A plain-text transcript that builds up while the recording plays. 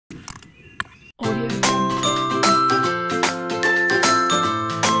Audio.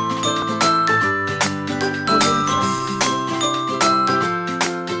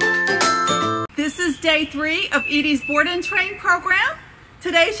 This is day 3 of Edie's board and train program.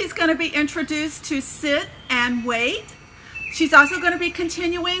 Today she's going to be introduced to sit and wait. She's also going to be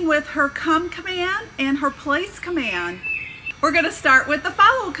continuing with her come command and her place command. We're going to start with the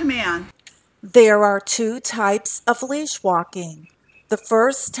follow command. There are two types of leash walking. The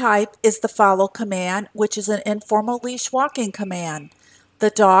first type is the follow command, which is an informal leash walking command. The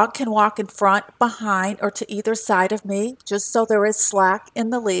dog can walk in front, behind, or to either side of me, just so there is slack in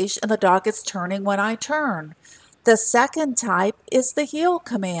the leash and the dog is turning when I turn. The second type is the heel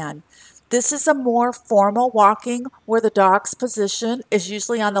command. This is a more formal walking where the dog's position is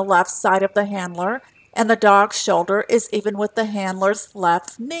usually on the left side of the handler and the dog's shoulder is even with the handler's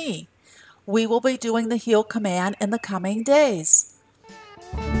left knee. We will be doing the heel command in the coming days.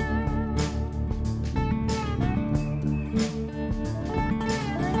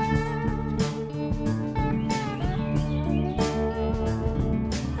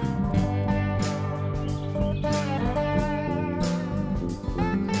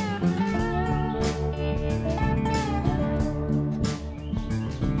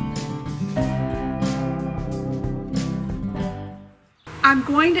 I'm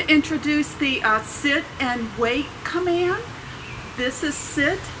going to introduce the sit and wait command. This is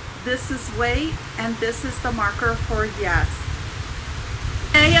sit, this is wait, and this is the marker for yes.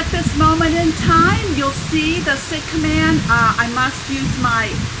 Okay, at this moment in time, you'll see the sit command. I must use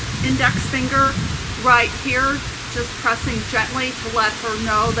my index finger right here, just pressing gently to let her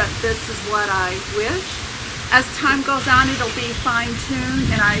know that this is what I wish. As time goes on, it'll be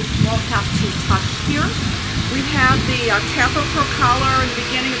fine-tuned and I won't have to touch here. We have the tap of her collar in the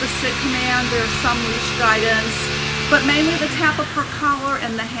beginning of the sit command. There's some leash guidance, but mainly the tap of her collar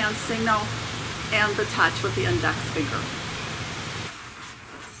and the hand signal and the touch with the index finger.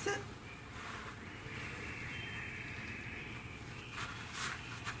 Sit.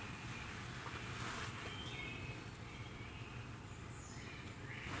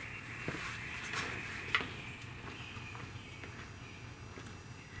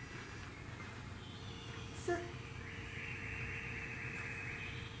 Sit.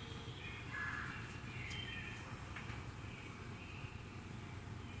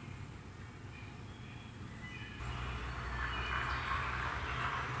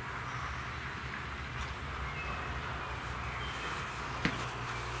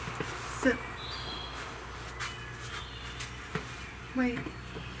 Sit. Wait.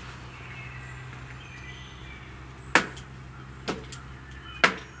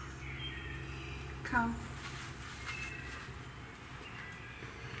 Come.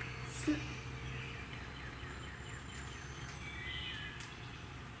 Sit.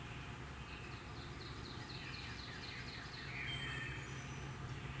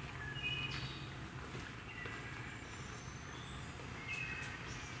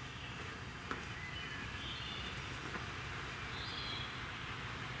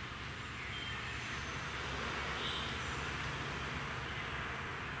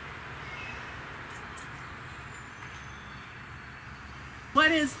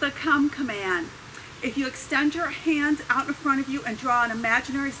 What is the come command? If you extend your hands out in front of you and draw an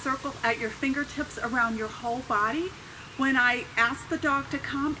imaginary circle at your fingertips around your whole body, when I ask the dog to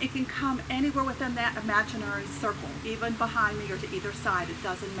come, it can come anywhere within that imaginary circle, even behind me or to either side, it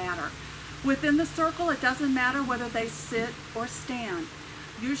doesn't matter. Within the circle, it doesn't matter whether they sit or stand.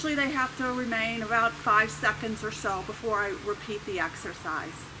 Usually they have to remain about 5 seconds or so before I repeat the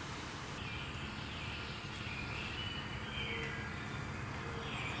exercise.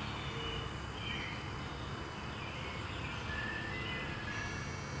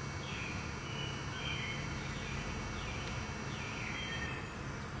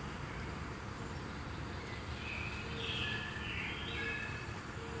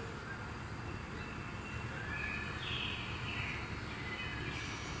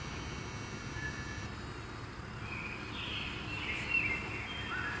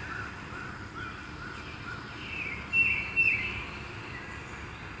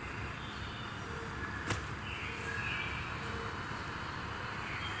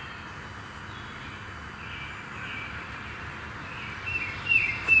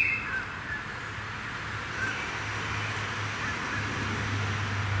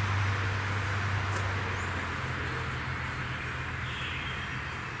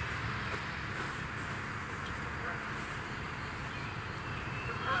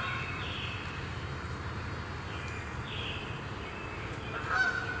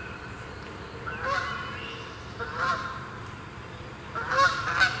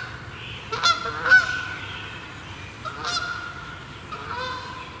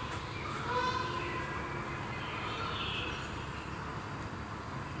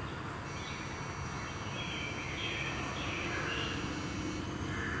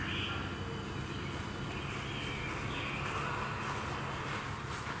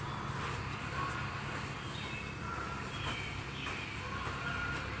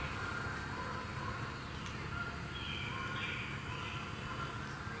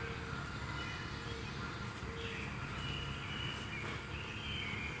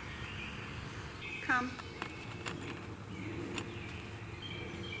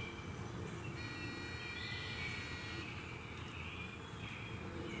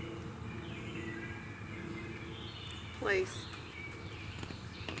 place.